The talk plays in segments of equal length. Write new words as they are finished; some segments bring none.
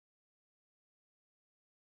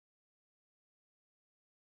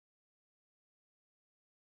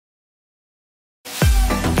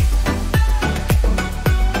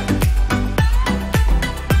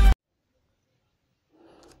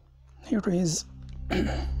Here is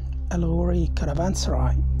الغوري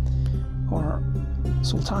caravanserai or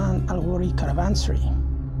Sultan الغوري caravanserai.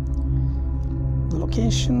 The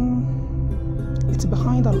location, it's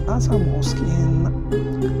behind Al-Azhar Mosque in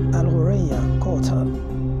الغورية, Qatar.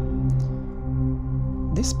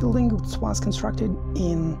 This building was constructed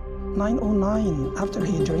in 909 after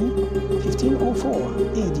Hijri, 1504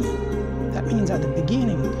 AD. That means at the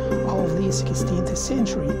beginning of the 16th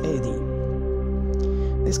century AD.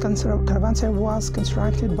 This caravanserai was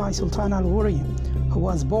constructed by Sultan al-Ghori, who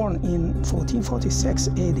was born in 1446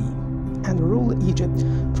 AD and ruled Egypt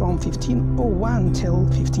from 1501 till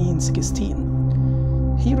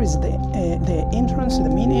 1516. Here is the entrance, the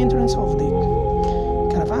main entrance of the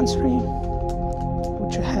caravanserai,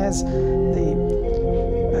 which has the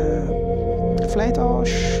flat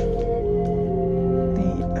arch,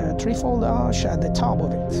 the threefold arch at the top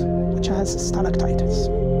of it, which has stalactites.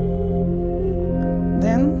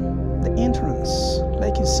 Then the entrance,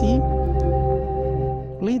 like you see,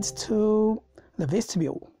 leads to the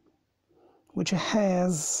vestibule, which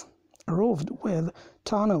has a roof with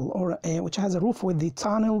tunnel, or which has a roof with the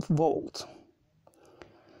tunnel vault.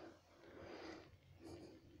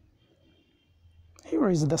 Here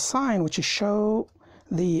is the sign which show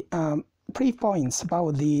the brief points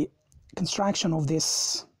about the construction of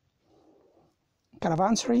this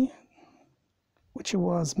caravanserai, which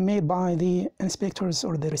was made by the inspectors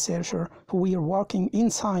or the researcher who were working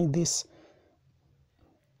inside this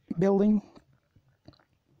building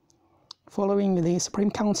following the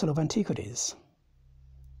Supreme Council of Antiquities.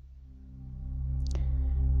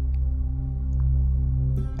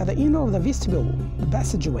 At the end of the vestibule, the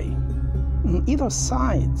passageway, on either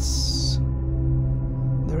sides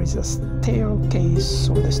there is a staircase,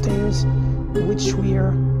 or the stairs which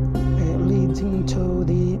were leading to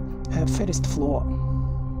the first floor.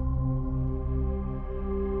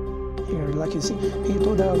 Here, like you see, here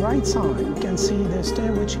to the right side, you can see the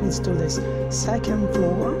stair which leads to this second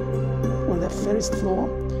floor, or the first floor,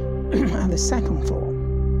 and the second floor.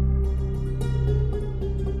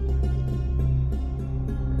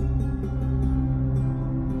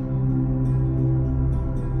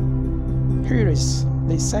 Here is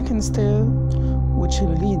the second stair, which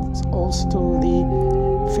leads also to the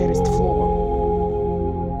first floor.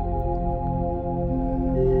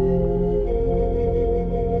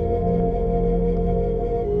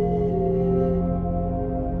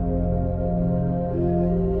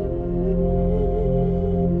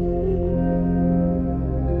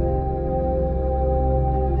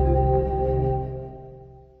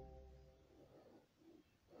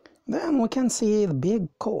 Then we can see the big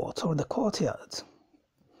court, or the courtyard,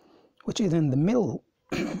 which is in the middle,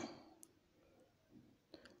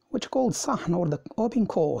 which is called Sahn, or the open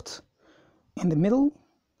court. In the middle,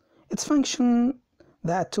 its function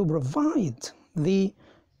that to provide the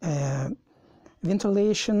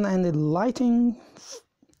ventilation and the lighting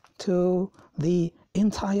to the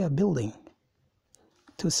entire building,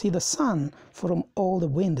 to see the sun from all the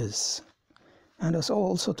windows, and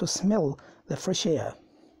also to smell the fresh air.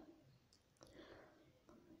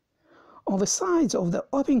 On the sides of the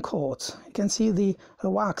open court, you can see the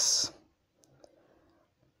wax,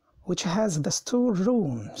 which has the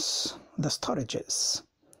storerooms, the storages,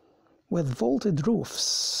 with vaulted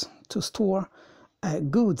roofs to store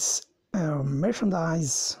goods,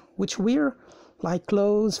 merchandise, which were like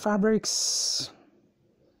clothes, fabrics,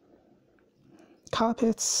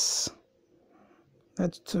 carpets,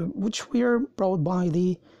 which were brought by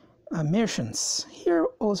the merchants. Here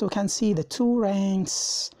also can see the two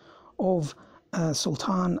ranks of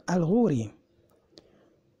Sultan al-Ghori,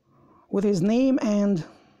 with his name and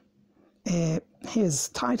his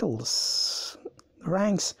titles,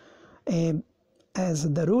 ranks as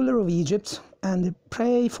the ruler of Egypt, and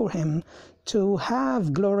pray for him to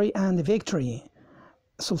have glory and victory,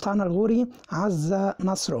 Sultan al-Ghori Azza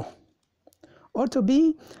Nasro, or to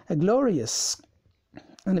be a glorious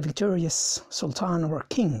and victorious Sultan or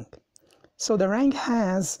king. So the rank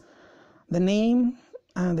has the name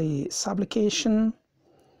and the supplication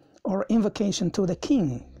or invocation to the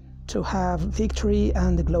king to have victory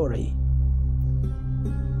and glory.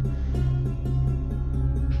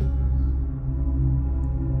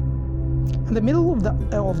 In the middle of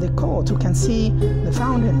the court, you can see the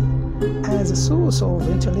fountain as a source of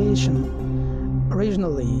ventilation.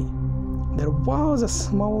 Originally, there was a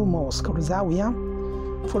small mosque or zawiya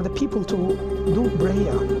for the people to do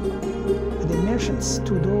prayer, the merchants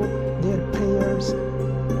to do their prayers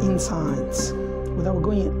inside without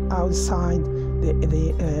going outside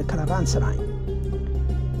the caravanserai.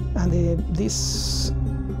 And this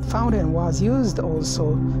fountain was used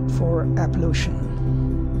also for pollution.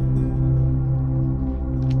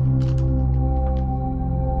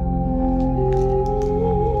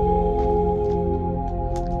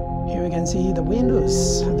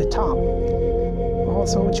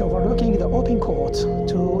 so it's overlooking the open court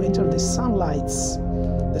to enter the sunlight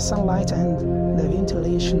and the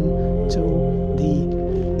ventilation to the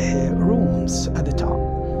rooms at the top.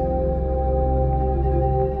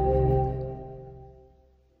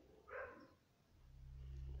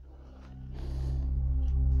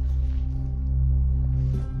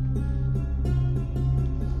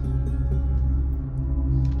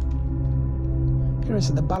 Here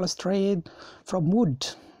is the balustrade from wood,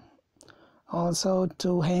 also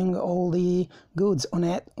to hang all the goods on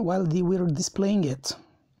it while they were displaying it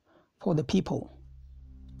for the people.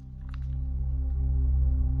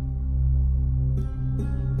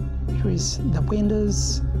 Here is the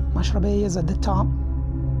windows, mashrabiyas at the top.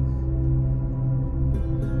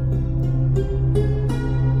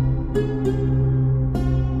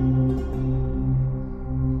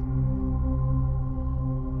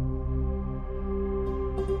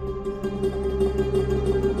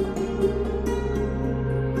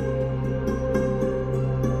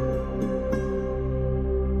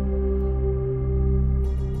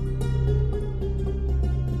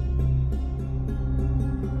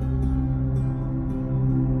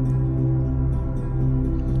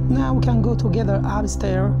 Now we can go together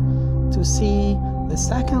upstairs to see the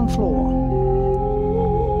second floor.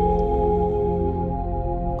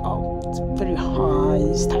 Oh, it's very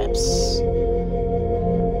high steps.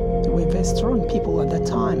 There were very strong people at that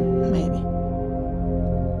time, maybe.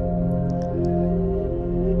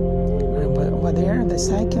 Over there, the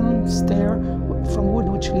second stair from wood,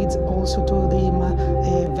 which leads also to the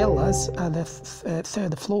villas at the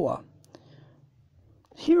third floor.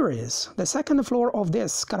 Here is the second floor of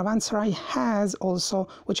this caravanserai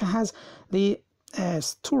which has the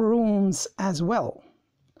storerooms as well.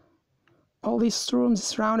 All these storerooms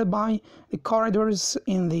surrounded by the corridors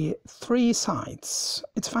in the three sides.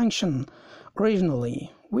 Its function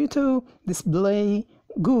originally were to display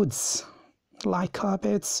goods like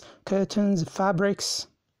carpets, curtains, fabrics.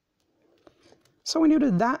 So we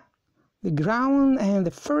noted that the ground and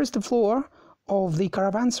the first floor of the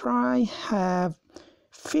caravanserai have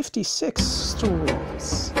 56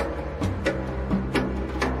 storerooms.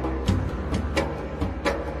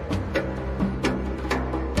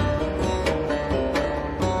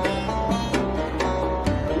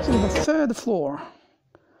 This is the third floor.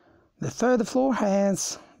 The third floor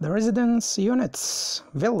has the residence units,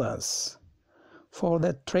 villas for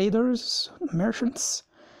the traders, merchants,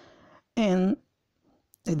 and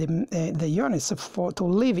the units to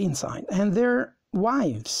live inside, and their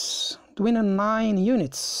wives. 29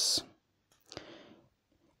 units.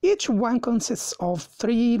 Each one consists of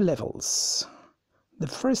 3 levels. The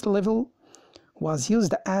first level was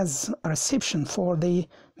used as a reception for the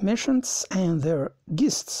merchants and their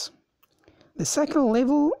guests. The second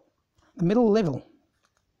level, the middle level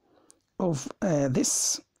of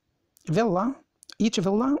this villa, each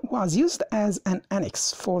villa was used as an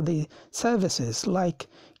annex for the services like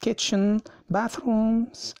kitchen,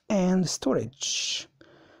 bathrooms, and storage.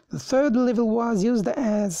 The third level was used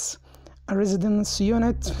as a residence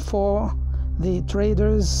unit for the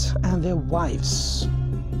traders and their wives.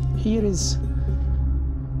 Here is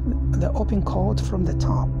the open court from the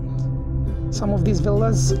top. Some of these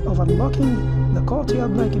villas overlooking the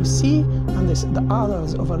courtyard like you see, and the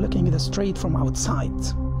others overlooking the street from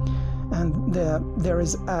outside. And there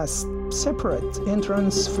is a separate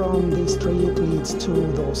entrance from the street leads to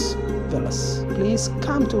those villas. Please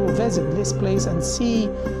come to visit this place and see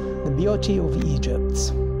the beauty of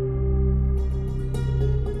Egypt.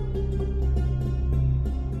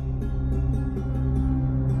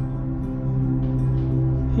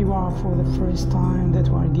 Here are for the first time that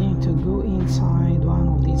we are going to go inside one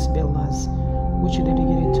of these villas, which are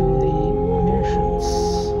dedicated to the merchants.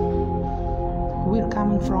 We're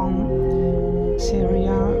coming from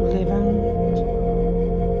Syria, Levant,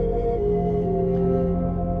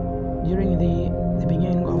 during the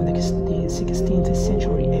beginning of the 16th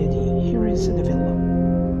century AD. Here is the villa,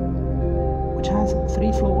 which has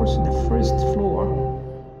 3 floors. The first floor,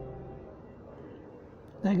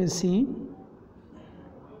 like you see,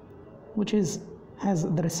 which has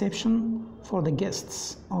the reception for the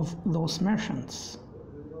guests of those merchants.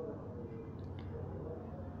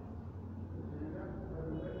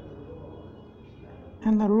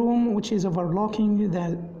 And the room which is overlooking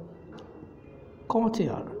the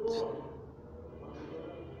courtyard,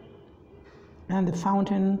 and the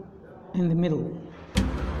fountain in the middle.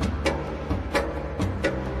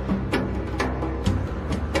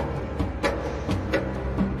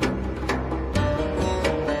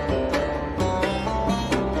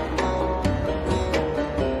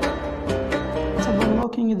 It's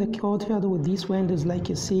overlooking the courtyard with these windows like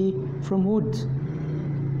you see from wood.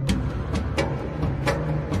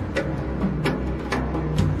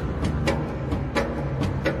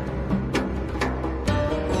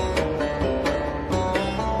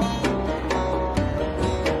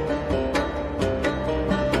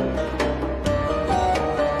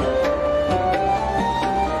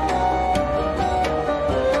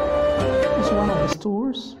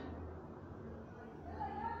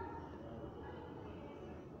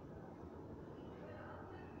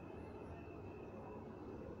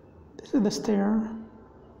 This is the stair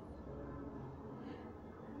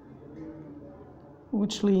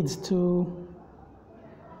which leads to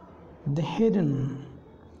the hidden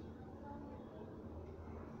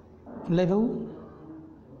level,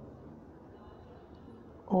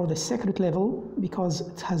 or the secret level, because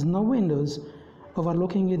it has no windows,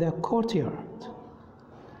 overlooking the courtyard.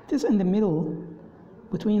 It is in the middle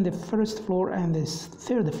between the first floor and the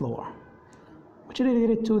third floor, which is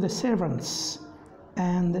related to the servants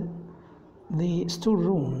and the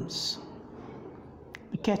storerooms,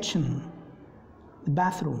 the kitchen, the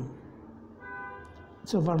bathroom.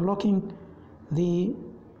 It's overlooking the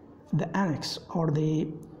annex, or the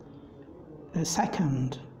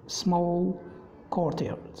second small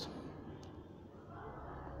courtyard.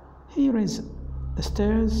 Here is the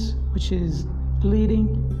stairs which is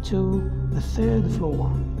leading to the third floor,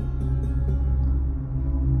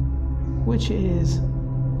 which is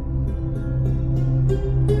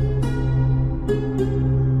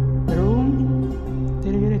the room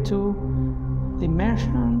dedicated to the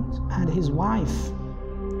merchant and his wife.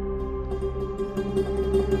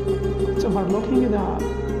 It's overlooking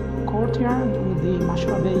the courtyard with the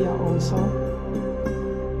mashrabiya also,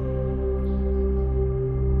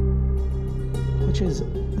 which is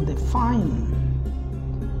the fine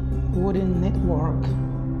wooden network.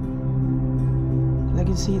 Like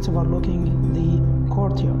you see, it's overlooking the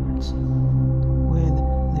courtyards with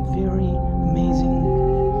the very amazing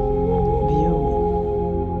view.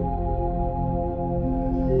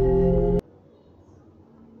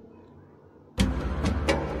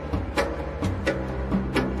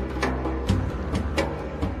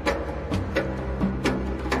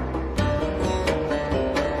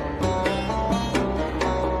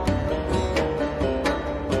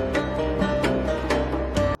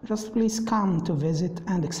 Just please come to visit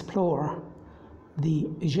and explore the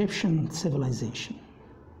Egyptian civilization.